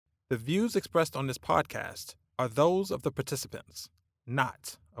The views expressed on this podcast are those of the participants,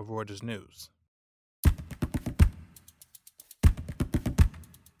 not of Reuters News.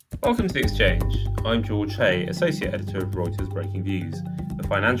 Welcome to The Exchange. I'm George Hay, Associate Editor of Reuters Breaking Views, the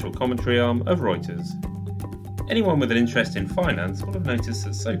financial commentary arm of Reuters. Anyone with an interest in finance will have noticed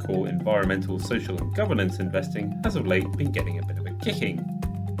that so-called environmental, social and governance investing has of late been getting a bit of a kicking.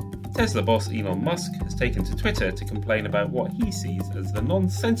 Tesla boss Elon Musk has taken to Twitter to complain about what he sees as the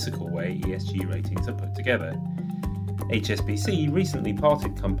nonsensical way ESG ratings are put together. HSBC recently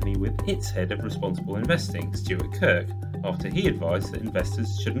parted company with its head of responsible investing, Stuart Kirk, after he advised that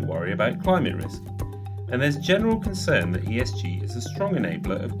investors shouldn't worry about climate risk. And there's general concern that ESG is a strong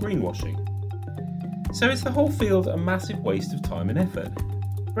enabler of greenwashing. So is the whole field a massive waste of time and effort?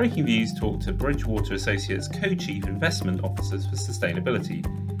 Breaking Views talked to Bridgewater Associates Co-Chief Investment Officers for Sustainability,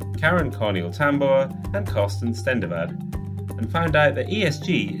 Karniol-Tambour and Carsten Stendevad, and found out that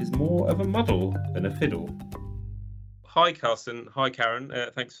ESG is more of a muddle than a fiddle. Hi Carsten, hi Karen,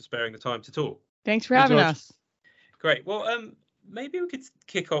 thanks for sparing the time to talk. Thanks for having us. Great, well maybe we could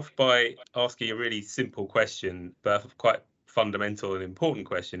kick off by asking a really simple question, but a quite fundamental and important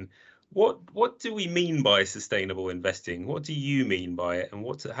question. What do we mean by sustainable investing? What do you mean by it, and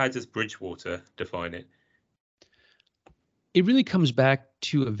how does Bridgewater define it? It really comes back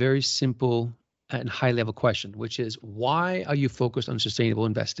to a very simple and high-level question, which is, why are you focused on sustainable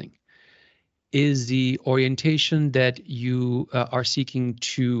investing? Is the orientation that you are seeking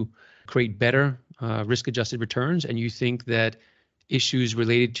to create better risk-adjusted returns, and you think that issues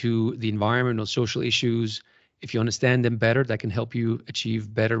related to the environmental, social issues, if you understand them better, that can help you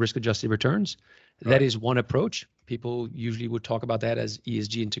achieve better risk-adjusted returns? Right. That is one approach. People usually would talk about that as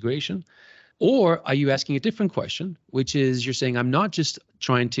ESG integration. Or are you asking a different question, which is you're saying, I'm not just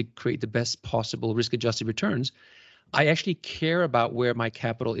trying to create the best possible risk-adjusted returns. I actually care about where my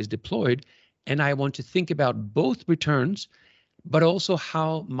capital is deployed, and I want to think about both returns, but also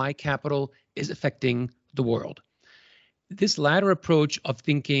how my capital is affecting the world. This latter approach of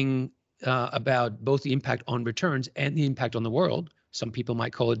thinking about both the impact on returns and the impact on the world, some people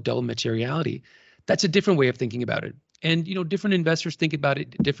might call it double materiality, that's a different way of thinking about it. And, different investors think about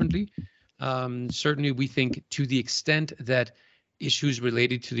it differently. Certainly, we think to the extent that issues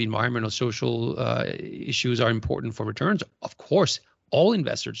related to the environmental, social issues are important for returns, of course, all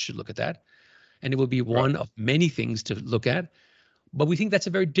investors should look at that. And it will be one of many things to look at. But we think that's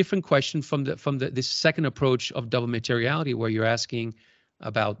a very different question from this second approach of double materiality, where you're asking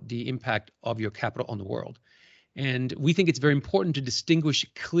about the impact of your capital on the world. And we think it's very important to distinguish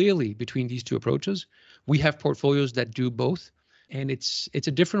clearly between these two approaches. We have portfolios that do both. And it's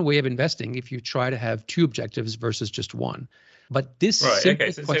a different way of investing if you try to have two objectives versus just one. But this so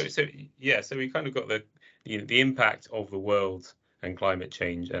we kind of got the impact of the world and climate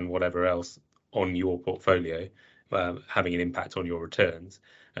change and whatever else on your portfolio, having an impact on your returns,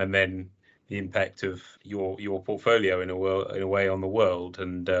 and then the impact of your portfolio in a way on the world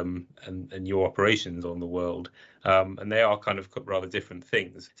and your operations on the world, and they are kind of rather different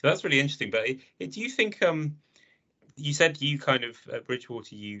things. So that's really interesting. But do you think you said you kind of at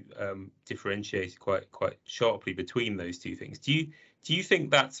Bridgewater differentiated quite sharply between those two things? Do you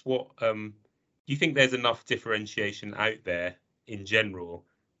think that's what do you think there's enough differentiation out there in general?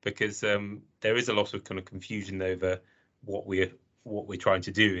 Because there is a lot of kind of confusion over what we're trying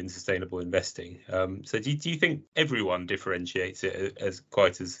to do in sustainable investing. So do you think everyone differentiates it as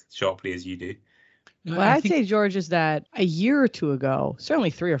quite as sharply as you do? What I'd say, George, is that a year or two ago,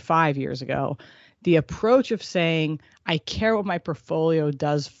 certainly 3 or 5 years ago, the approach of saying, I care what my portfolio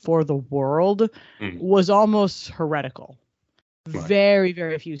does for the world was almost heretical. Right. Very,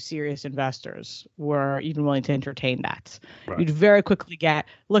 very few serious investors were even willing to entertain that. Right. You'd very quickly get,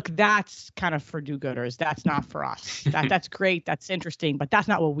 look, that's kind of for do-gooders. That's not for us. That's great. That's interesting. But that's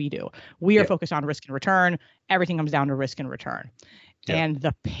not what we do. We are focused on risk and return. Everything comes down to risk and return. Yeah. And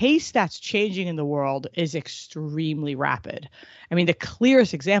the pace that's changing in the world is extremely rapid. I mean, the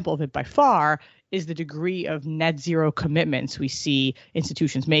clearest example of it by far is the degree of net zero commitments we see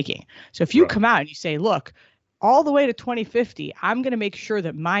institutions making. So if you come out and you say, look, all the way to 2050, I'm going to make sure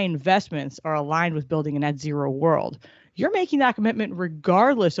that my investments are aligned with building a net zero world. You're making that commitment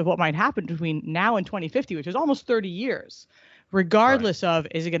regardless of what might happen between now and 2050, which is almost 30 years. Regardless of,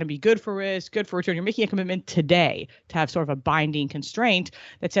 is it going to be good for risk, good for return? You're making a commitment today to have sort of a binding constraint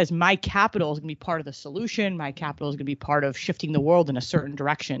that says my capital is going to be part of the solution. My capital is going to be part of shifting the world in a certain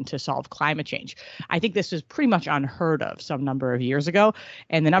direction to solve climate change. I think this was pretty much unheard of some number of years ago.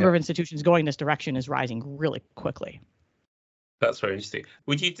 And the number of institutions going this direction is rising really quickly. That's very interesting.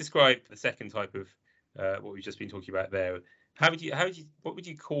 Would you describe the second type of what we've just been talking about there what would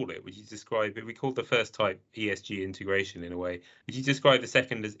you call it? Would you describe it? We called the first type ESG integration in a way. Would you describe the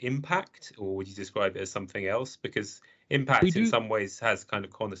second as impact, or would you describe it as something else? Because impact in some ways has kind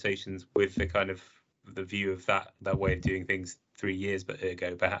of connotations with the kind of the view of that way of doing things 3 years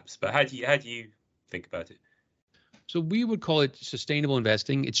ago, perhaps. But how do you think about it? So we would call it sustainable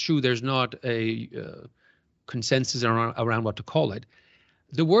investing. It's true there's not a consensus around what to call it.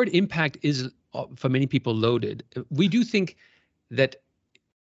 The word impact is, for many people, loaded. We do think that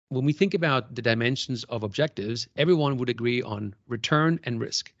when we think about the dimensions of objectives, everyone would agree on return and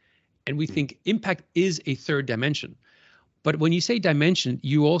risk. And we think impact is a third dimension. But when you say dimension,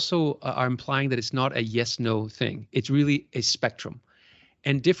 you also are implying that it's not a yes-no thing. It's really a spectrum.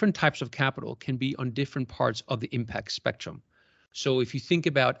 And different types of capital can be on different parts of the impact spectrum. So if you think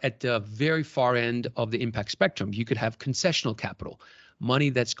about at the very far end of the impact spectrum, you could have concessional capital, money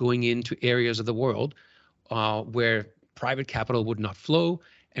that's going into areas of the world where private capital would not flow,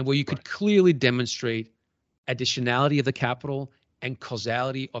 and where you could clearly demonstrate additionality of the capital and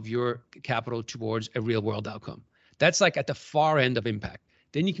causality of your capital towards a real world outcome. That's like at the far end of impact.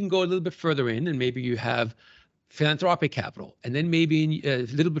 Then you can go a little bit further in, and maybe you have philanthropic capital. And then maybe a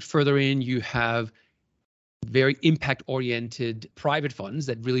little bit further in, you have very impact-oriented private funds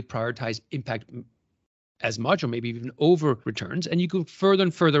that really prioritize impact as much or maybe even over returns. And you go further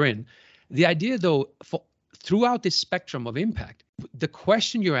and further in. The idea, though, throughout this spectrum of impact, the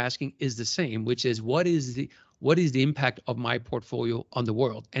question you're asking is the same, which is what is the impact of my portfolio on the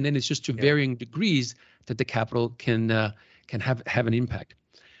world? And then it's just to varying degrees that the capital can have an impact.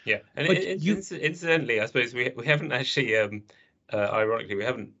 Yeah, and incidentally, I suppose we haven't actually, ironically, we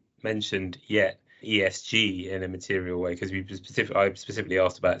haven't mentioned yet ESG in a material way, because I specifically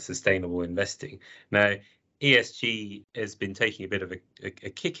asked about sustainable investing. Now, ESG has been taking a bit of a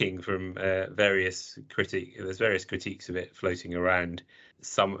kicking from various critiques. There's various critiques of it floating around.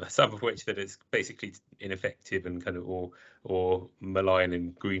 Some of which that it's basically ineffective and kind of or malign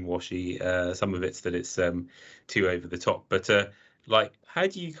and greenwashy. Some of it's that it's too over the top. But like, how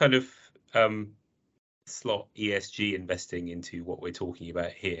do you kind of slot ESG investing into what we're talking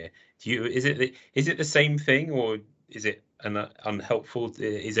about here? Is it the same thing, or is it unhelpful?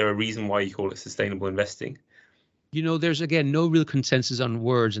 Is there a reason why you call it sustainable investing? There's, again, no real consensus on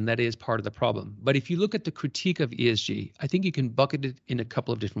words, and that is part of the problem. But if you look at the critique of ESG, I think you can bucket it in a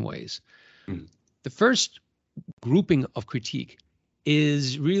couple of different ways. The first grouping of critique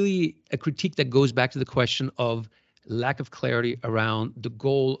is really a critique that goes back to the question of lack of clarity around the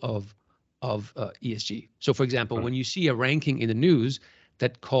goal of ESG. So, for example, when you see a ranking in the news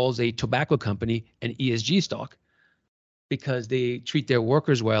that calls a tobacco company an ESG stock because they treat their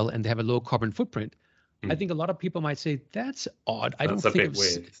workers well and they have a low carbon footprint, I think a lot of people might say that's odd. That's a bit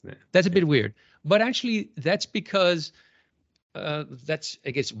weird, isn't it? That's a bit weird. But actually, that's because that's,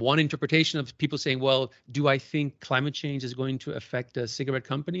 I guess, one interpretation of people saying, well, do I think climate change is going to affect cigarette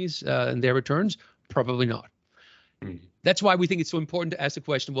companies and their returns? Probably not. That's why we think it's so important to ask the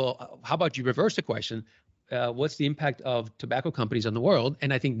question, well, how about you reverse the question? What's the impact of tobacco companies on the world?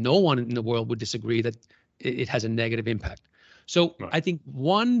 And I think no one in the world would disagree that it has a negative impact. So I think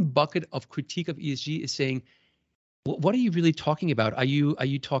one bucket of critique of ESG is saying, what are you really talking about? Are you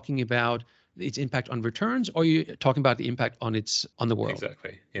talking about its impact on returns, or are you talking about the impact on the world?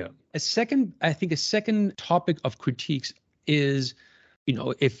 Exactly. Yeah. A second topic of critiques is,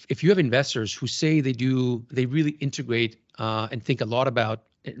 if you have investors who say they really integrate and think a lot about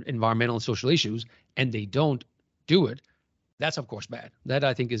environmental and social issues, and they don't do it, that's of course bad. That,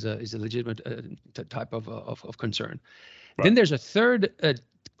 I think, is a legitimate type of concern. Right. Then there's a third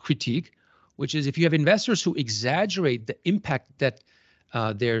critique, which is if you have investors who exaggerate the impact that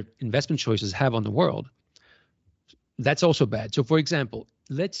their investment choices have on the world, that's also bad. So, for example,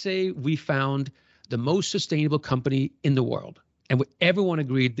 let's say we found the most sustainable company in the world, and everyone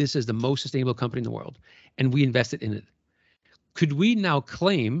agreed this is the most sustainable company in the world, and we invested in it. Could we now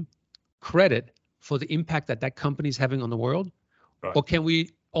claim credit for the impact that company is having on the world? Right. Or can we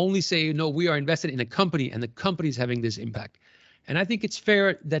only say, no, we are invested in a company and the company is having this impact? And I think it's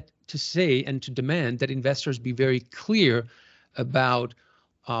fair to say and to demand that investors be very clear about,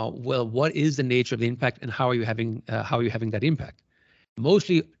 what is the nature of the impact and how are you having that impact?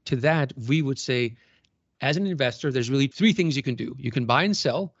 Mostly to that, we would say, as an investor, there's really three things you can do. You can buy and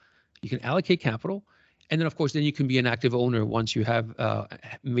sell, you can allocate capital, and then, of course, then you can be an active owner once you have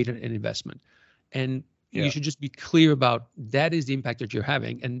made an investment. And you should just be clear about that is the impact that you're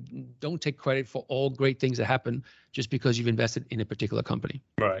having, and don't take credit for all great things that happen just because you've invested in a particular company.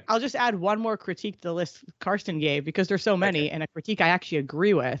 Right. I'll just add one more critique to the list Karsten gave, because there's so many, and a critique I actually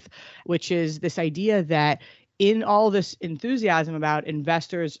agree with, which is this idea that in all this enthusiasm about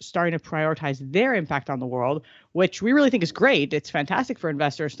investors starting to prioritize their impact on the world, which we really think is great. It's fantastic for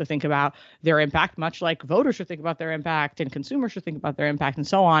investors to think about their impact, much like voters should think about their impact and consumers should think about their impact and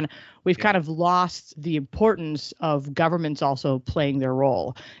so on. We've kind of lost the importance of governments also playing their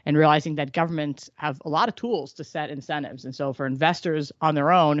role and realizing that governments have a lot of tools to set incentives. And so for investors on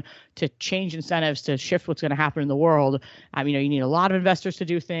their own to change incentives, to shift what's going to happen in the world, you need a lot of investors to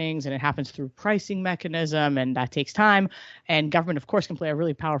do things, and it happens through pricing mechanism, and that takes time. And government, of course, can play a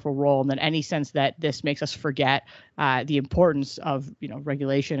really powerful role in any sense that this makes us forget the importance of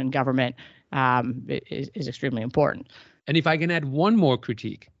regulation and government is extremely important. And if I can add one more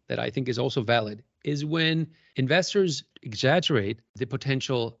critique that I think is also valid, is when investors exaggerate the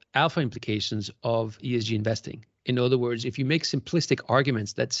potential alpha implications of ESG investing. In other words, if you make simplistic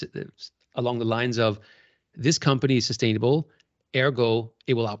arguments that's along the lines of this company is sustainable, ergo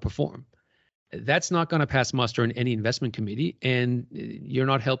it will outperform. That's not going to pass muster in any investment committee, and you're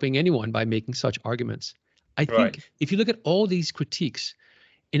not helping anyone by making such arguments. I think if you look at all these critiques,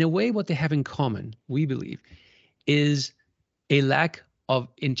 in a way, what they have in common, we believe, is a lack of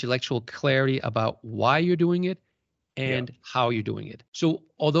intellectual clarity about why you're doing it and how you're doing it. So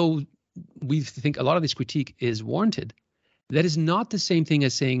although we think a lot of this critique is warranted, that is not the same thing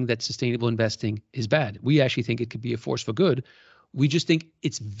as saying that sustainable investing is bad. We actually think it could be a force for good. We just think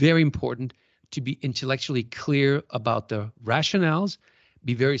it's very important to be intellectually clear about the rationales,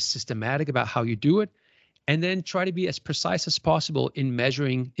 be very systematic about how you do it, and then try to be as precise as possible in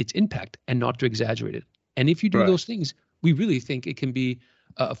measuring its impact and not to exaggerate it. And if you do those things, we really think it can be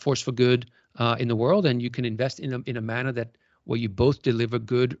a force for good in the world, and you can invest in a manner that where you both deliver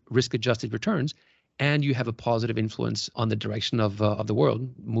good risk-adjusted returns and you have a positive influence on the direction of the world,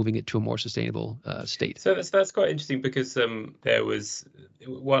 moving it to a more sustainable state. So that's quite interesting, because there was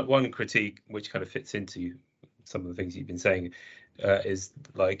one critique which kind of fits into some of the things you've been saying, is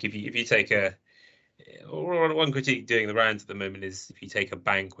like if you take one critique doing the rounds at the moment is if you take a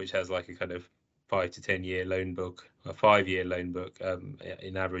bank which has like a kind of 5 to 10 year loan book, a 5-year loan book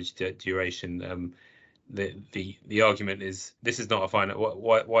in average duration, the argument is this is not a finance.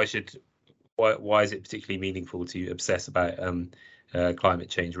 Why is it particularly meaningful to obsess about climate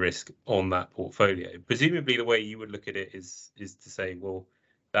change risk on that portfolio? Presumably, the way you would look at it is to say, well,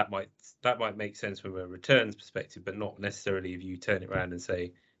 that might make sense from a returns perspective, but not necessarily if you turn it around and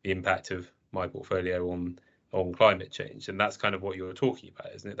say the impact of my portfolio on climate change. And that's kind of what you're talking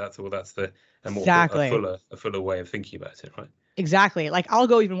about, isn't it? That's the a fuller way of thinking about it, right? Exactly. Like, I'll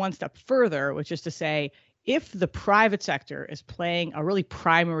go even one step further, which is to say, if the private sector is playing a really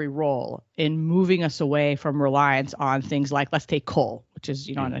primary role in moving us away from reliance on things like, let's take coal, which is,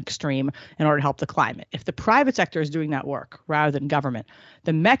 an extreme, in order to help the climate. If the private sector is doing that work rather than government,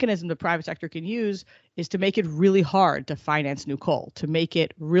 the mechanism the private sector can use is to make it really hard to finance new coal, to make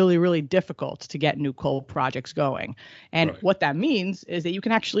it really, really difficult to get new coal projects going. And what that means is that you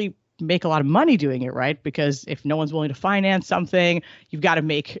can actually make a lot of money doing it, right? Because if no one's willing to finance something, you've got to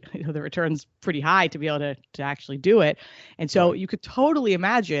make the returns pretty high to be able to actually do it. And so you could totally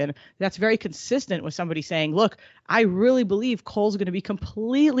imagine that's very consistent with somebody saying, look, I really believe coal's going to be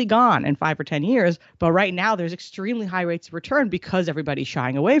completely gone in 5 or 10 years, but right now there's extremely high rates of return because everybody's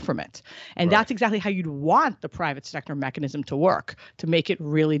shying away from it. And that's exactly how you'd want the private sector mechanism to work, to make it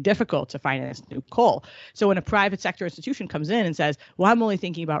really difficult to finance new coal. So when a private sector institution comes in and says, well, I'm only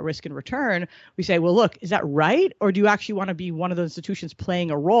thinking about risk and return, we say, well, look, is that right? Or do you actually want to be one of those institutions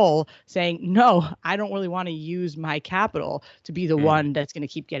playing a role saying, no, I don't really want to use my capital to be the one that's going to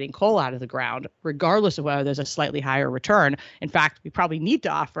keep getting coal out of the ground, regardless of whether there's a slightly higher return. In fact, we probably need to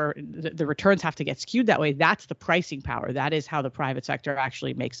offer, the returns have to get skewed that way. That's the pricing power. That is how the private sector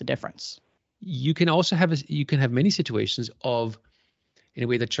actually makes a difference. You can also have many situations of, in a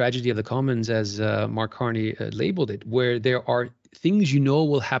way, the tragedy of the commons, as Mark Carney labeled it, where there are things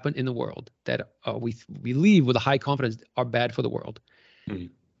will happen in the world that we believe with a high confidence are bad for the world.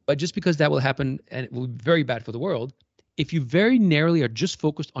 But just because that will happen and it will be very bad for the world, if you very narrowly are just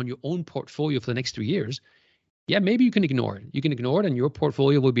focused on your own portfolio for the next 3 years, maybe you can ignore it. You can ignore it and your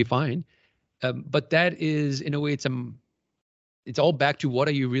portfolio will be fine. But that is, in a way, it's all back to what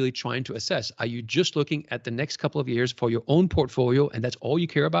are you really trying to assess? Are you just looking at the next couple of years for your own portfolio and that's all you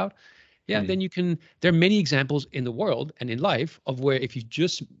care about? Then you can, there are many examples in the world and in life of where if you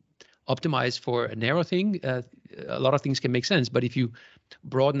just optimize for a narrow thing, a lot of things can make sense. But if you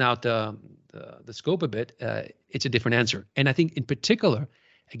broaden out the scope a bit, it's a different answer. And I think in particular,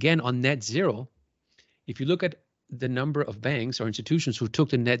 again, on net zero, if you look at the number of banks or institutions who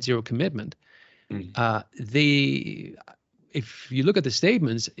took the net zero commitment, if you look at the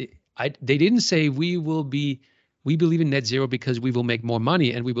statements, they didn't say we will be we believe in net zero because we will make more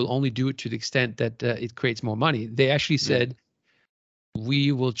money, and we will only do it to the extent that it creates more money. They actually said,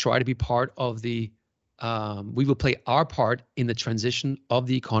 we will try to be part of we will play our part in the transition of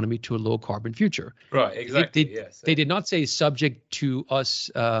the economy to a low carbon future. Right, exactly, yes. They did not say subject to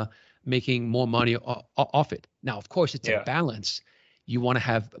us making more money off it. Now, of course, it's a balance. You want to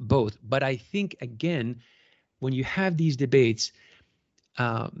have both. But I think, again, when you have these debates,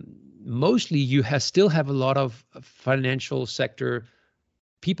 mostly you still have a lot of financial sector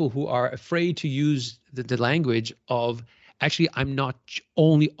people who are afraid to use the language of, actually, I'm not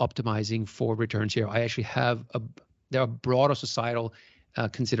only optimizing for returns here. I actually have there are broader societal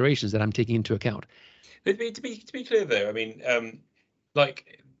considerations that I'm taking into account. But to be clear, though, I mean,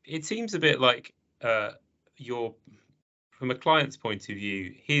 like, it seems a bit like from a client's point of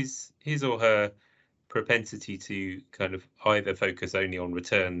view, his or her propensity to kind of either focus only on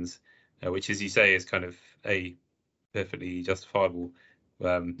returns, which, as you say, is kind of a perfectly justifiable.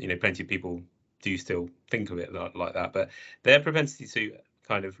 Plenty of people do still think of it like that, but their propensity to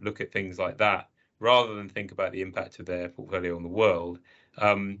kind of look at things like that rather than think about the impact of their portfolio on the world,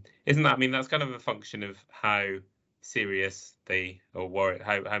 isn't that? I mean, that's kind of a function of how serious they are worried,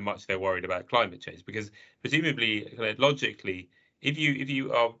 how much they're worried about climate change. Because presumably, logically, if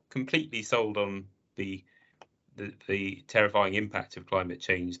you are completely sold on the terrifying impact of climate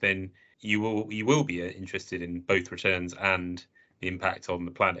change, then you will be interested in both returns and the impact on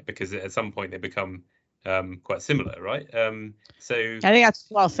the planet, because at some point they become quite similar, right? So I think that's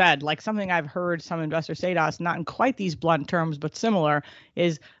well said. Like, something I've heard some investors say to us, not in quite these blunt terms, but similar,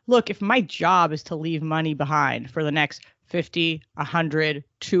 is, look, if my job is to leave money behind for the next 50, 100,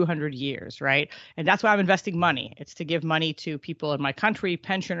 200 years, right? And that's why I'm investing money. It's to give money to people in my country,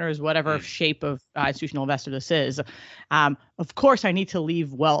 pensioners, whatever shape of institutional investor this is. Of course, I need to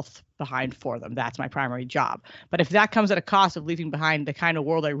leave wealth behind for them. That's my primary job. But if that comes at a cost of leaving behind the kind of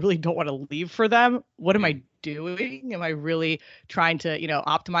world I really don't want to leave for them, what am I doing? Am I really trying to,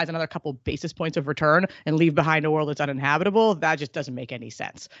 optimize another couple basis points of return and leave behind a world that's uninhabitable? That just doesn't make any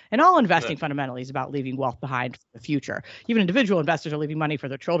sense. And all investing fundamentally is about leaving wealth behind for the future. Even individual investors are leaving money for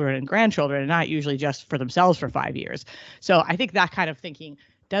their children and grandchildren, and not usually just for themselves for 5 years. So I think that kind of thinking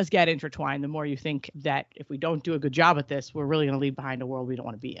does get intertwined the more you think that if we don't do a good job at this, we're really going to leave behind a world we don't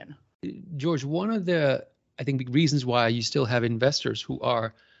want to be in. George, one of the, I think, big reasons why you still have investors who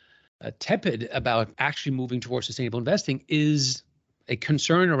are tepid about actually moving towards sustainable investing is a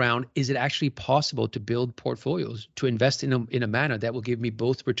concern around, is it actually possible to build portfolios, to invest in a manner that will give me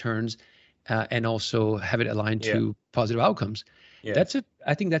both returns and also have it aligned to positive outcomes? Yeah.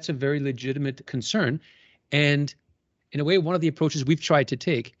 I think that's a very legitimate concern. And in a way, one of the approaches we've tried to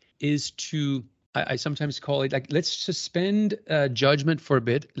take is to, I sometimes call it, like, let's suspend judgment for a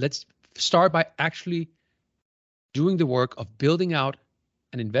bit. Let's start by actually doing the work of building out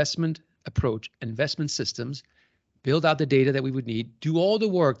an investment approach, investment systems, build out the data that we would need, do all the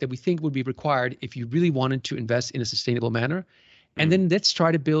work that we think would be required if you really wanted to invest in a sustainable manner. And then let's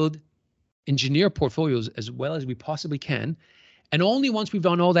try to engineer portfolios as well as we possibly can. And only once we've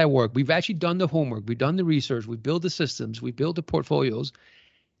done all that work, we've actually done the homework, we've done the research, we've built the systems, we've built the portfolios,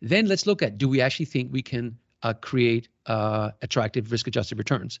 then let's look at, do we actually think we can create attractive risk-adjusted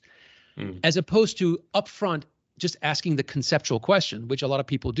returns? As opposed to upfront just asking the conceptual question, which a lot of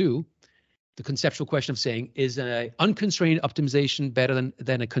people do, the conceptual question of saying, is an unconstrained optimization better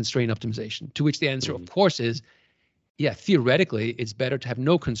than a constrained optimization? To which the answer, of course, is, yeah, theoretically, it's better to have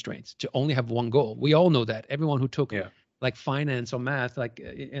no constraints, to only have one goal. We all know that. Everyone who took like finance or math, like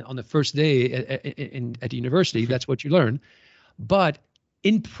on the first day at university, that's what you learn. But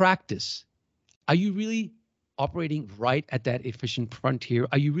in practice, are you really operating right at that efficient frontier?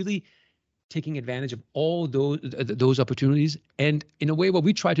 Are you really taking advantage of all those opportunities? And in a way, what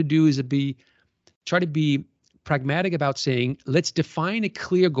we try to do is try to be pragmatic about saying, let's define a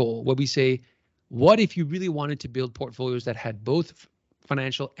clear goal where we say, what if you really wanted to build portfolios that had both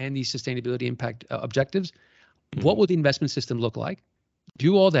financial and these sustainability impact objectives? What would the investment system look like?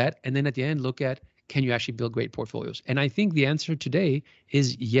 Do all that, and then at the end, look at, can you actually build great portfolios? And I think the answer today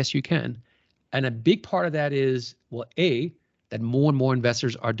is yes, you can. And a big part of that is, well, that more and more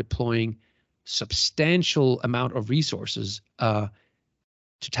investors are deploying substantial amount of resources to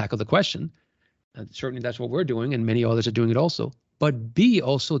tackle the question. And certainly that's what we're doing, and many others are doing it also. But B,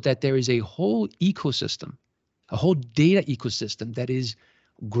 also that there is a whole ecosystem, a whole data ecosystem that is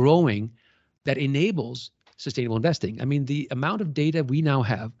growing that enables sustainable investing. I mean, the amount of data we now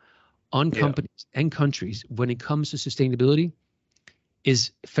have on companies and countries when it comes to sustainability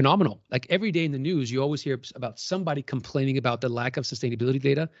is phenomenal. Like, every day in the news, you always hear about somebody complaining about the lack of sustainability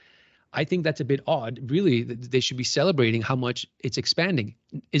data. I think that's a bit odd. Really, they should be celebrating how much it's expanding.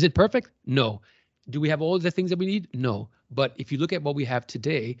 Is it perfect? No. Do we have all the things that we need? No. But if you look at what we have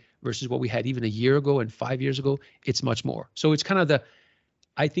today versus what we had even a year ago and 5 years ago, it's much more. So it's kind of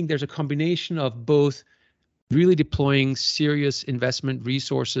I think there's a combination of both really deploying serious investment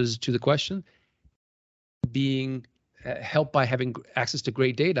resources to the question, being helped by having access to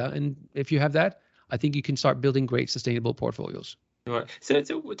great data. And if you have that, I think you can start building great sustainable portfolios. Right. So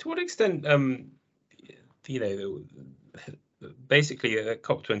to what extent, basically at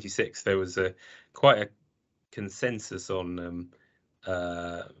COP26, there was quite a consensus on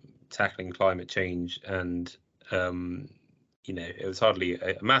tackling climate change, and it was hardly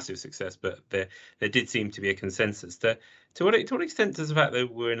a massive success, but there did seem to be a consensus. To what extent does the fact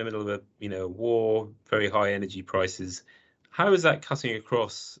that we're in the middle of a war, very high energy prices, how is that cutting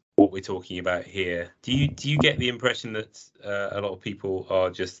across what we're talking about here? Do you get the impression that a lot of people are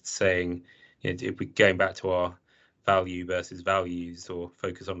just saying, if we're going back to our value versus values, or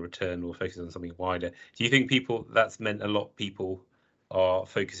focus on return, or focus on something wider? Do you think that's meant a lot of people are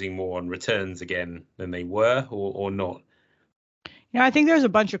focusing more on returns again than they were, or not? I think there's a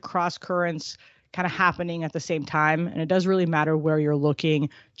bunch of cross currents kind of happening at the same time, and it does really matter where you're looking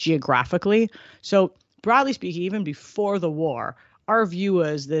geographically. So broadly speaking, even before the war, our view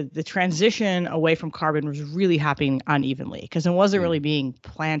was that the transition away from carbon was really happening unevenly because it wasn't really being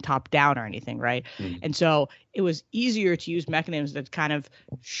planned top down or anything, right? And so it was easier to use mechanisms that kind of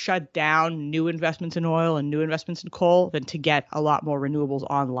shut down new investments in oil and new investments in coal than to get a lot more renewables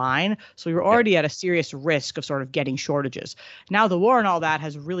online. So we were already at a serious risk of sort of getting shortages. Now the war and all that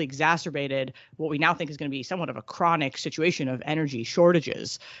has really exacerbated what we now think is going to be somewhat of a chronic situation of energy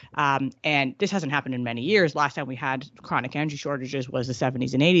shortages. And this hasn't happened in many years. Last time we had chronic energy shortages was the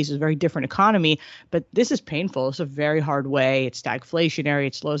 70s and 80s. It was a very different economy, but this is painful. It's a very hard way. It's stagflationary.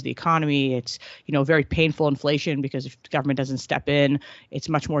 It slows the economy. It's, very painful inflation because if the government doesn't step in, it's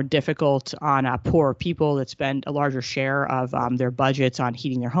much more difficult on poorer people that spend a larger share of their budgets on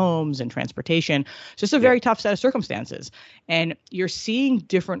heating their homes and transportation. So it's a very tough set of circumstances. And you're seeing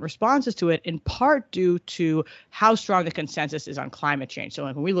different responses to it, in part due to how strong the consensus is on climate change. So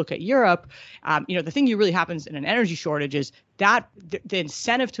when we look at Europe, the thing that really happens in an energy shortage is that the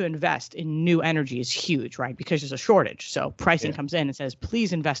incentive to invest in new energy is huge, right? Because there's a shortage. So pricing comes in and says,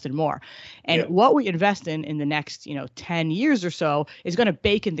 please invest in more. And what we invest in the next, 10 years or so is going to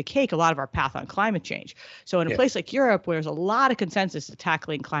bake in the cake a lot of our path on climate change. So in a place like Europe, where there's a lot of consensus that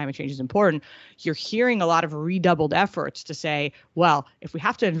tackling climate change is important, you're hearing a lot of redoubled efforts to say, well, if we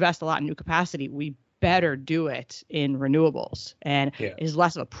have to invest a lot in new capacity, we better do it in renewables. And is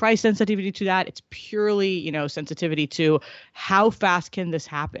less of a price sensitivity to that. It's purely, sensitivity to how fast can this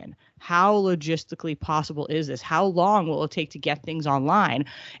happen? How logistically possible is this? How long will it take to get things online?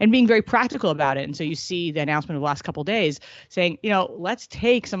 And being very practical about it. And so you see the announcement of the last couple of days saying, let's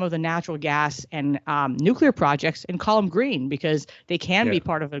take some of the natural gas and nuclear projects and call them green, because they can be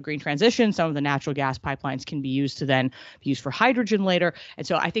part of a green transition. Some of the natural gas pipelines can be used to then be used for hydrogen later. And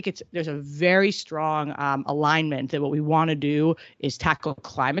so I think there's a very strong alignment that what we want to do is tackle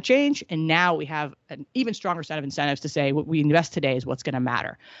climate change. And now we have an even stronger set of incentives to say what we invest today is what's going to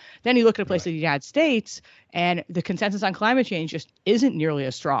matter. Then you look at a place like the United States, and the consensus on climate change just isn't nearly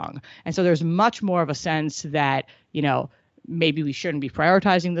as strong. And so there's much more of a sense that, maybe we shouldn't be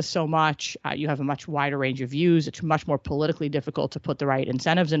prioritizing this so much. You have a much wider range of views. It's much more politically difficult to put the right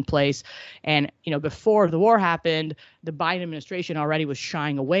incentives in place. And, before the war happened, the Biden administration already was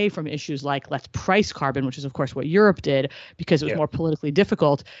shying away from issues like let's price carbon, which is, of course, what Europe did because it was more politically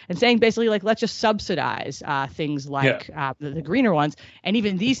difficult, and saying basically like let's just subsidize things like the greener ones. And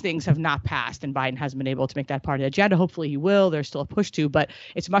even these things have not passed, and Biden hasn't been able to make that part of the agenda. Hopefully he will. There's still a push to, but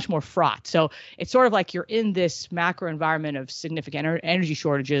it's much more fraught. So it's sort of like you're in this macro environment of significant energy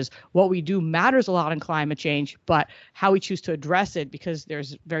shortages. What we do matters a lot in climate change, but how we choose to address it, because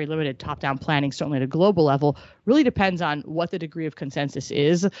there's very limited top-down planning, certainly at a global level, really depends on what the degree of consensus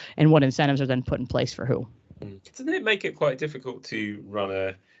is and what incentives are then put in place for who. Doesn't it make it quite difficult to run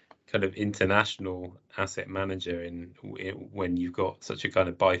a kind of international asset manager when you've got such a kind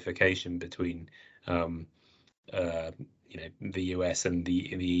of bifurcation between the US and the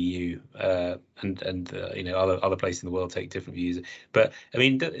EU, and other places in the world take different views. But I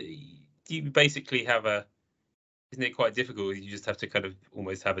mean, do you basically have isn't it quite difficult? You just have to kind of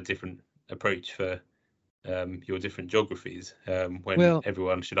almost have a different approach for your different geographies when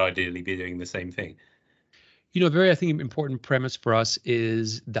everyone should ideally be doing the same thing. A very, I think, important premise for us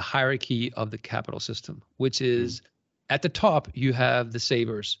is the hierarchy of the capital system, which is at the top, you have the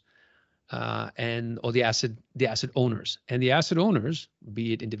savers. or the asset owners. And the asset owners,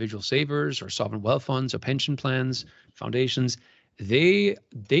 be it individual savers or sovereign wealth funds or pension plans, foundations, they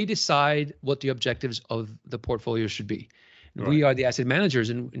decide what the objectives of the portfolio should be. Right. We are the asset managers,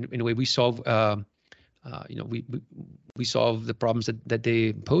 in a way we solve we solve the problems that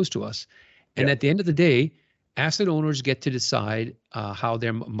they pose to us. And at the end of the day, asset owners get to decide how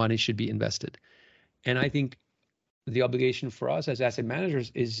their money should be invested. And I think the obligation for us as asset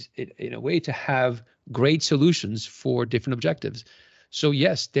managers is, in a way, to have great solutions for different objectives. So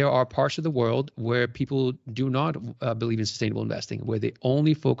yes, there are parts of the world where people do not believe in sustainable investing, where they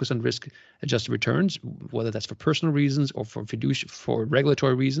only focus on risk-adjusted returns, whether that's for personal reasons or for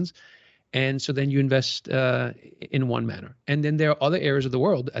regulatory reasons. And so then you invest in one manner. And then there are other areas of the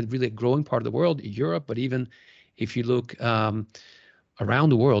world, really a growing part of the world, Europe, but even if you look around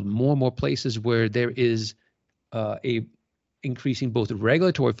the world, more and more places where there is a increasing both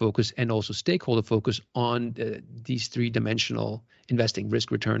regulatory focus and also stakeholder focus on these three-dimensional investing: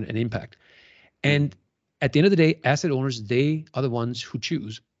 risk, return, and impact. And at the end of the day, asset owners, they are the ones who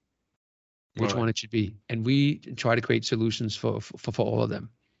choose which one it should be. And we try to create solutions for all of them.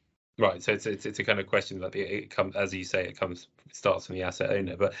 Right, so it's a kind of question that it comes, as you say, starts from the asset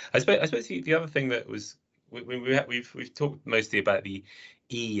owner. But I suppose the other thing that was we've talked mostly about the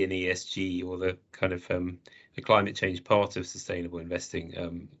E in ESG, or the kind of the climate change part of sustainable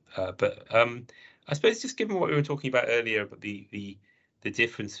investing. But I suppose, just given what we were talking about earlier about the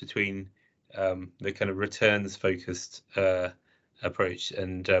difference between the kind of returns focused approach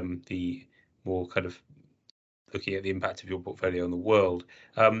and the more kind of looking at the impact of your portfolio on the world.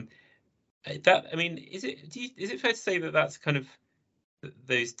 Is it fair to say that that's kind of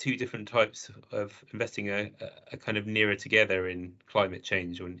those two different types of investing are kind of nearer together in climate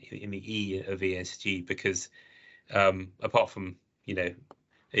change, or in the E of ESG? Because apart from,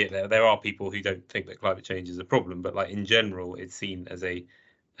 there are people who don't think that climate change is a problem, but like in general, it's seen as a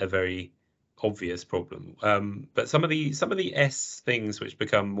very obvious problem. But some of the S things which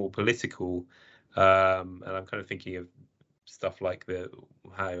become more political, and I'm kind of thinking of stuff like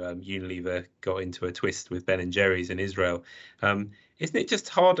how Unilever got into a twist with Ben and Jerry's in Israel. Isn't it just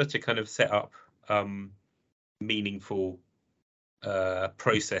harder to kind of set up meaningful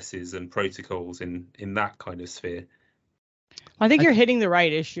processes and protocols in that kind of sphere? I think you're hitting the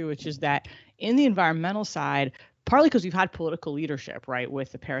right issue, which is that in the environmental side, partly because we've had political leadership, right,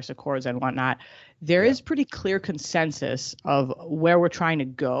 with the Paris Accords and whatnot, there is pretty clear consensus of where we're trying to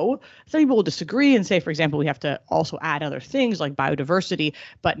go. Some people will disagree and say, for example, we have to also add other things like biodiversity.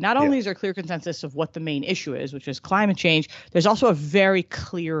 But not only is there clear consensus of what the main issue is, which is climate change, there's also a very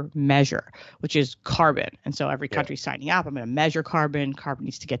clear measure, which is carbon. And so every country signing up, I'm going to measure carbon. Carbon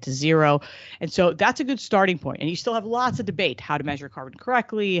needs to get to zero. And so that's a good starting point. And you still have lots of debate how to measure carbon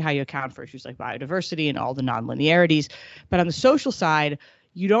correctly, how you account for issues like biodiversity and all the nonlinearities. But on the social side,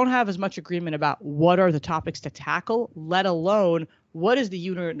 you don't have as much agreement about what are the topics to tackle, let alone what is the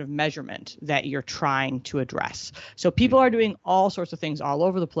unit of measurement that you're trying to address. So people are doing all sorts of things all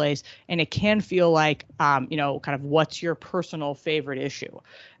over the place, and it can feel like, kind of what's your personal favorite issue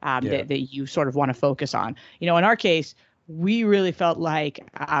that you sort of want to focus on. In our case, we really felt like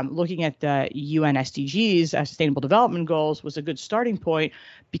looking at the UN SDGs, Sustainable Development Goals, was a good starting point,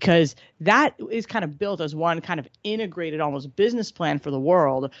 because that is kind of built as one kind of integrated almost business plan for the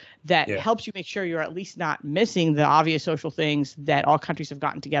world that helps you make sure you're at least not missing the obvious social things that all countries have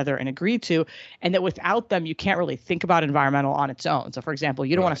gotten together and agreed to, and that without them, you can't really think about environmental on its own. So, for example,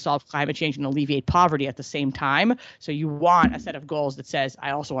 you don't want to solve climate change and alleviate poverty at the same time. So you want a set of goals that says,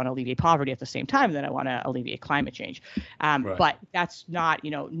 I also want to alleviate poverty at the same time that I want to alleviate climate change. But that's not,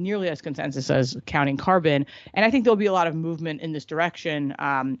 nearly as consensus as counting carbon. And I think there'll be a lot of movement in this direction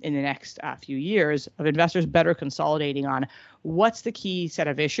in the next few years of investors better consolidating on what's the key set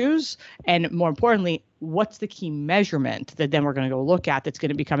of issues, and more importantly, what's the key measurement that then we're going to go look at that's going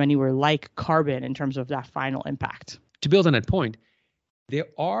to become anywhere like carbon in terms of that final impact. To build on that point, there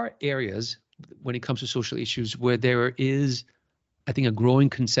are areas when it comes to social issues where there is, I think, a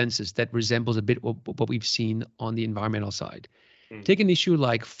growing consensus that resembles a bit what we've seen on the environmental side. Take an issue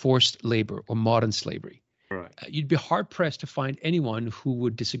like forced labor or modern slavery. Right. You'd be hard-pressed to find anyone who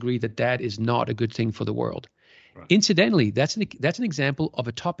would disagree that that is not a good thing for the world. Right. Incidentally, that's an example of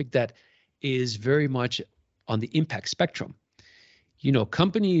a topic that is very much on the impact spectrum.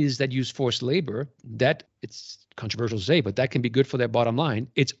 Companies that use forced labor, that it's controversial to say, but that can be good for their bottom line.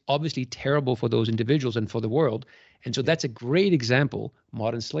 It's obviously terrible for those individuals and for the world. And so that's a great example,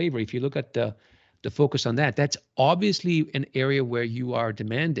 modern slavery. If you look at the focus on that, that's obviously an area where you are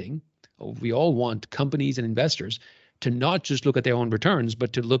demanding, we all want companies and investors to not just look at their own returns,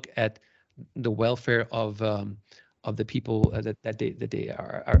 but to look at the welfare of the people that they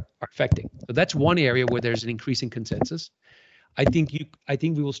are affecting. So that's one area where there's an increasing consensus. I think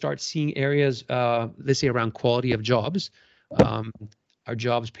we will start seeing areas, let's say around quality of jobs. Are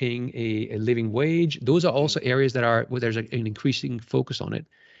jobs paying a living wage? Those are also areas where there's an increasing focus on it.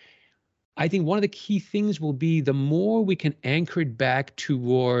 I think one of the key things will be the more we can anchor it back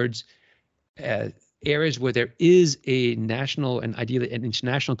towards areas where there is a national and ideally an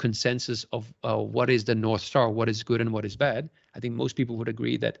international consensus of what is the North Star, what is good and what is bad. I think most people would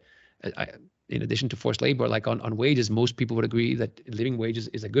agree that, in addition to forced labor, like on wages, most people would agree that living wages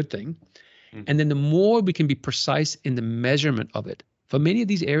is a good thing. And then the more we can be precise in the measurement of it. For many of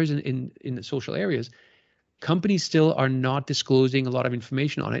these areas in the social areas, companies still are not disclosing a lot of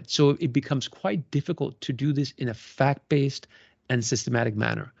information on it. So it becomes quite difficult to do this in a fact-based and systematic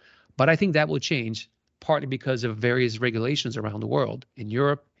manner. But I think that will change, partly because of various regulations around the world, in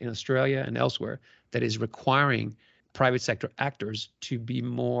Europe, in Australia, and elsewhere, that is requiring private sector actors to be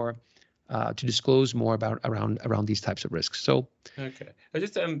more, to disclose more about around these types of risks. So, okay,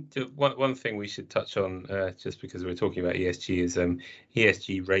 just one thing we should touch on, just because we're talking about ESG, is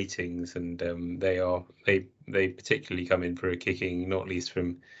ESG ratings, and they particularly come in for a kicking, not least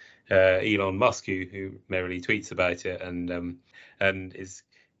from Elon Musk, who merrily tweets about it and is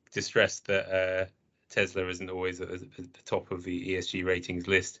distressed that Tesla isn't always at the top of the ESG ratings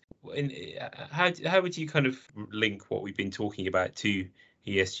list. How would you kind of link what we've been talking about to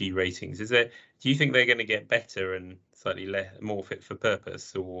ESG ratings? Do you think they're going to get better and slightly more fit for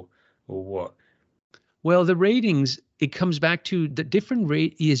purpose, or what? Well, the ratings, it comes back to the different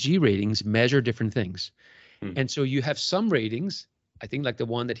ESG ratings measure different things. And so you have some ratings, I think like the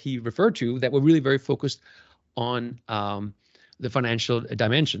one that he referred to, that were really very focused on the financial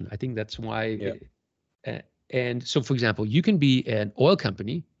dimension. I think that's why. And so, for example, you can be an oil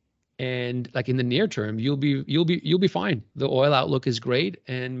company, and like in the near term, you'll be fine. The oil outlook is great,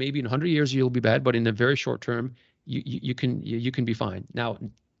 and maybe in 100 years you'll be bad, but in the very short term, you can be fine. Now,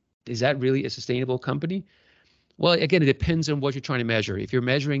 is that really a sustainable company? Well, again, it depends on what you're trying to measure. If you're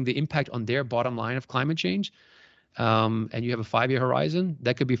measuring the impact on their bottom line of climate change, and you have a 5-year horizon,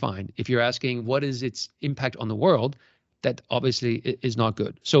 that could be fine. If you're asking what is its impact on the world, that obviously is not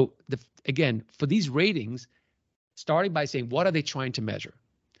good. So again, for these ratings, starting by saying, what are they trying to measure?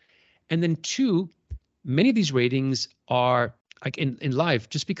 And then 2, many of these ratings are like in life,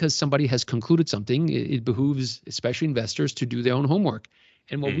 just because somebody has concluded something, it behooves especially investors to do their own homework.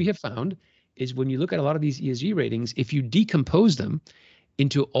 And what we have found is when you look at a lot of these ESG ratings, if you decompose them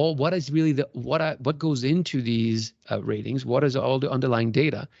into all what is really what goes into these ratings, what is all the underlying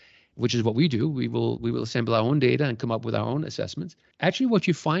data, which is what we do. We will assemble our own data and come up with our own assessments. Actually, what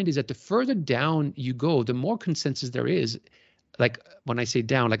you find is that the further down you go, the more consensus there is. Like when I say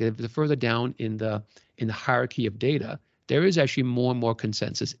down, like the further down in the hierarchy of data, there is actually more and more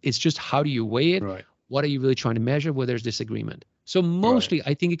consensus. It's just how do you weigh it? Right. What are you really trying to measure? Where there's disagreement. So mostly,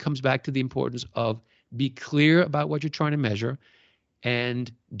 I think it comes back to the importance of be clear about what you're trying to measure,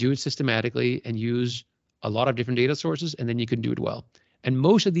 and do it systematically, and use a lot of different data sources, and then you can do it well. And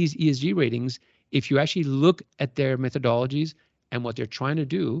most of these ESG ratings, if you actually look at their methodologies and what they're trying to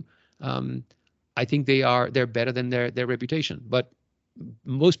do, I think they're better than their reputation. But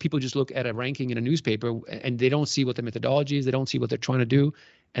most people just look at a ranking in a newspaper and they don't see what the methodology is, they don't see what they're trying to do,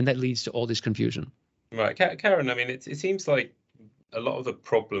 and that leads to all this confusion. Right, Karen. I mean, it seems like a lot of the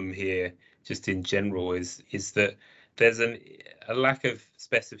problem here, just in general, is that there's a lack of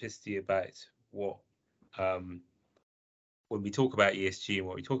specificity about what. When we talk about ESG and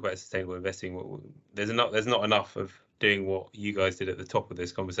what we talk about sustainable investing, there's not enough of doing what you guys did at the top of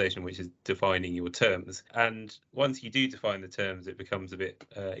this conversation, which is defining your terms. And once you do define the terms, it becomes a bit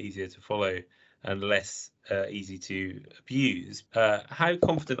easier to follow and less easy to abuse. How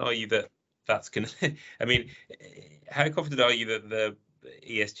confident are you that that's going to, I mean, how confident are you that the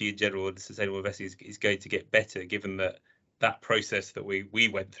ESG in general and sustainable investing is going to get better, given that process that we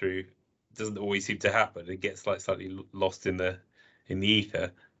went through doesn't always seem to happen? It gets like slightly lost in the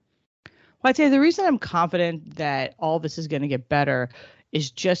ether. Well, I'd say the reason I'm confident that all this is going to get better is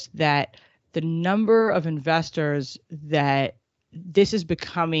just that the number of investors that this is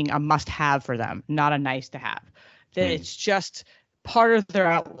becoming a must-have for them, not a nice-to-have. That it's just part of their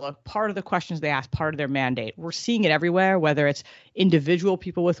outlook, part of the questions they ask, part of their mandate. We're seeing it everywhere, whether it's individual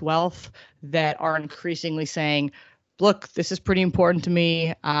people with wealth that are increasingly saying, look, this is pretty important to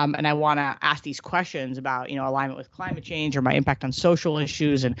me, and I want to ask these questions about, alignment with climate change or my impact on social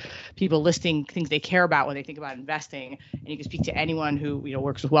issues, and people listing things they care about when they think about investing. And you can speak to anyone who,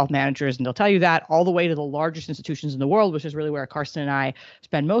 works with wealth managers, and they'll tell you that, all the way to the largest institutions in the world, which is really where Karsten and I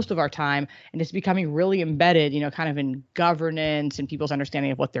spend most of our time. And it's becoming really embedded, kind of in governance and people's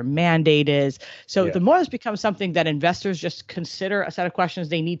understanding of what their mandate is. So the more this becomes something that investors just consider a set of questions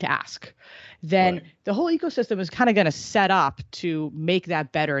they need to ask, then the whole ecosystem is kind of going to set up to make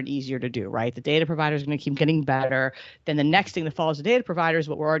that better and easier to do, right? The data providers are going to keep getting better. Then the next thing that follows the data providers,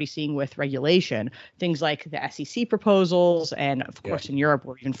 what we're already seeing with regulation, things like the SEC proposals, and of course in Europe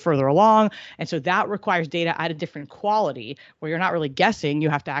we're even further along. And so that requires data at a different quality, where you're not really guessing. You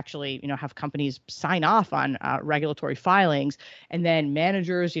have to actually, have companies sign off on regulatory filings, and then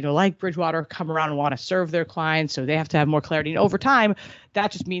managers, like Bridgewater, come around and want to serve their clients, so they have to have more clarity. And over time,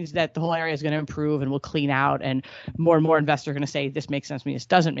 that just means that the whole area is going to improve and will clean out, and more investors are going to say, this makes sense to me, this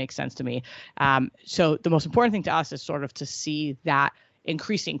doesn't make sense to me. So the most important thing to us is sort of to see that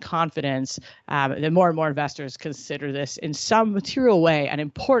increasing confidence, that more and more investors consider this in some material way an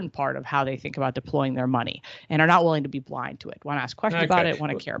important part of how they think about deploying their money, and are not willing to be blind to it, want to ask questions about it,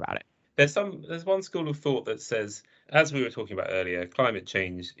 want to care about it. There's one school of thought that says, as we were talking about earlier, climate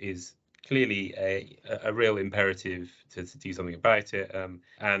change is clearly a real imperative to do something about it,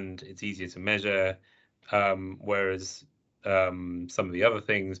 and it's easier to measure, whereas some of the other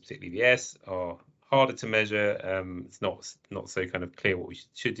things, particularly the S, are harder to measure. It's not so kind of clear what we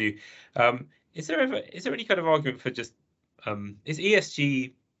should do. Is there any kind of argument for just is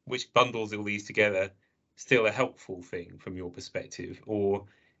ESG, which bundles all these together, still a helpful thing from your perspective, or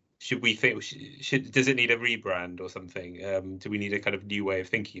should we think does it need a rebrand or something? Do we need a kind of new way of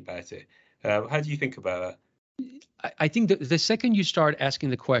thinking about it? How do you think about that? I think that the second you start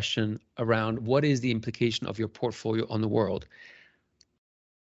asking the question around what is the implication of your portfolio on the world,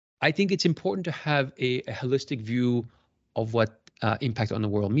 I think it's important to have a holistic view of what impact on the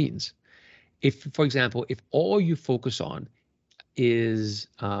world means. If, for example, if all you focus on is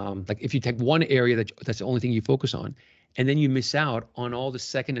like if you take one area that's the only thing you focus on, and then you miss out on all the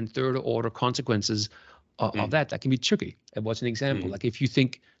second and third order consequences of that can be tricky. And what's an example? Like if you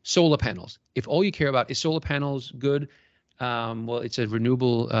think solar panels, if all you care about is solar panels good, well, it's a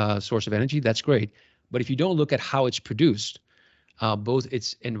renewable source of energy, that's great. But if you don't look at how it's produced, both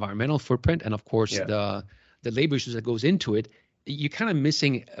its environmental footprint and of course the labor issues that goes into it, you're kind of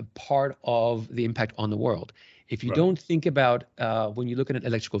missing a part of the impact on the world. If you don't think about when you look at an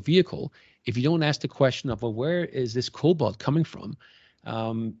electrical vehicle, if you don't ask the question of, well, where is this cobalt coming from?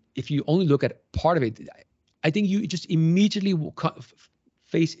 If you only look at part of it, I think you just immediately will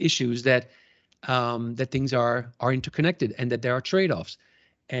face issues that things are interconnected and that there are trade-offs.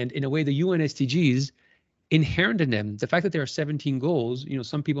 And in a way, the UN SDGs, inherent in them, the fact that there are 17 goals,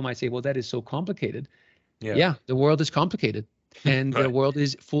 some people might say, well, that is so complicated. Yeah, the world is complicated. And the world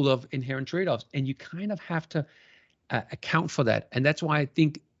is full of inherent trade-offs, and you kind of have to account for that. And that's why I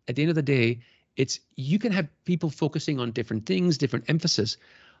think at the end of the day, you can have people focusing on different things, different emphasis,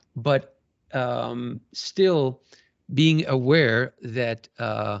 but still being aware that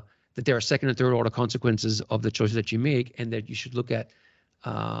there are second and third order consequences of the choices that you make, and that you should look at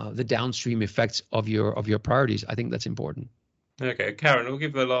the downstream effects of your priorities. I think that's important. Okay, Karen, I'll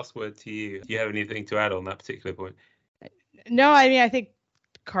give the last word to you. Do you have anything to add on that particular point? No, I mean, I think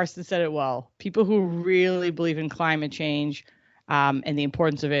Karsten said it well. People who really believe in climate change and the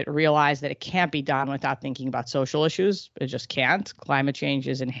importance of it realize that it can't be done without thinking about social issues. It just can't. Climate change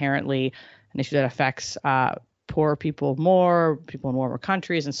is inherently an issue that affects poor people more, people in warmer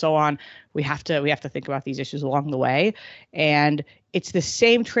countries, and so on. We have to think about these issues along the way. And it's the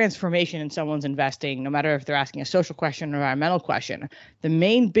same transformation in someone's investing, no matter if they're asking a social question or environmental question. The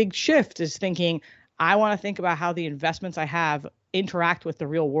main big shift is thinking, I want to think about how the investments I have interact with the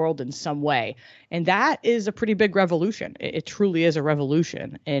real world in some way. And that is a pretty big revolution. It truly is a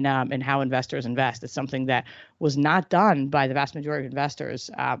revolution in how investors invest. It's something that was not done by the vast majority of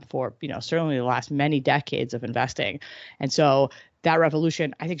investors for, certainly the last many decades of investing. And so that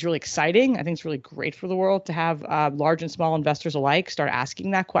revolution, I think, is really exciting. I think it's really great for the world to have large and small investors alike start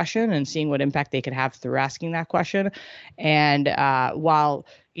asking that question and seeing what impact they could have through asking that question. And while,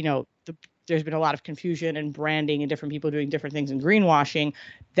 there's been a lot of confusion and branding and different people doing different things in greenwashing,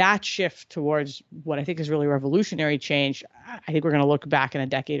 that shift towards what I think is really revolutionary change, I think we're going to look back in a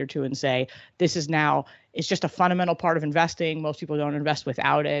decade or two and say, this is now, it's just a fundamental part of investing. Most people don't invest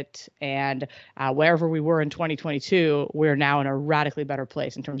without it. And wherever we were in 2022, we're now in a radically better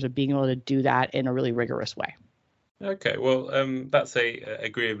place in terms of being able to do that in a really rigorous way. Okay, well, that's a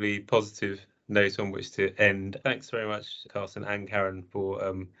agreeably positive note on which to end. Thanks very much, Carsten and Karen,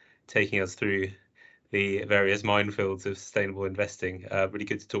 for taking us through the various minefields of sustainable investing. Really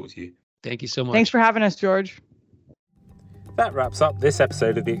good to talk to you. Thank you so much. Thanks for having us, George. That wraps up this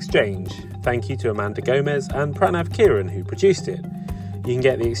episode of The Exchange. Thank you to Amanda Gomez and Pranav Kiran, who produced it. You can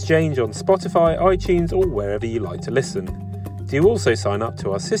get The Exchange on Spotify, iTunes, or wherever you like to listen. Do also sign up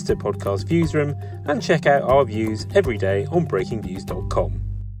to our sister podcast Viewsroom and check out our views every day on breakingviews.com.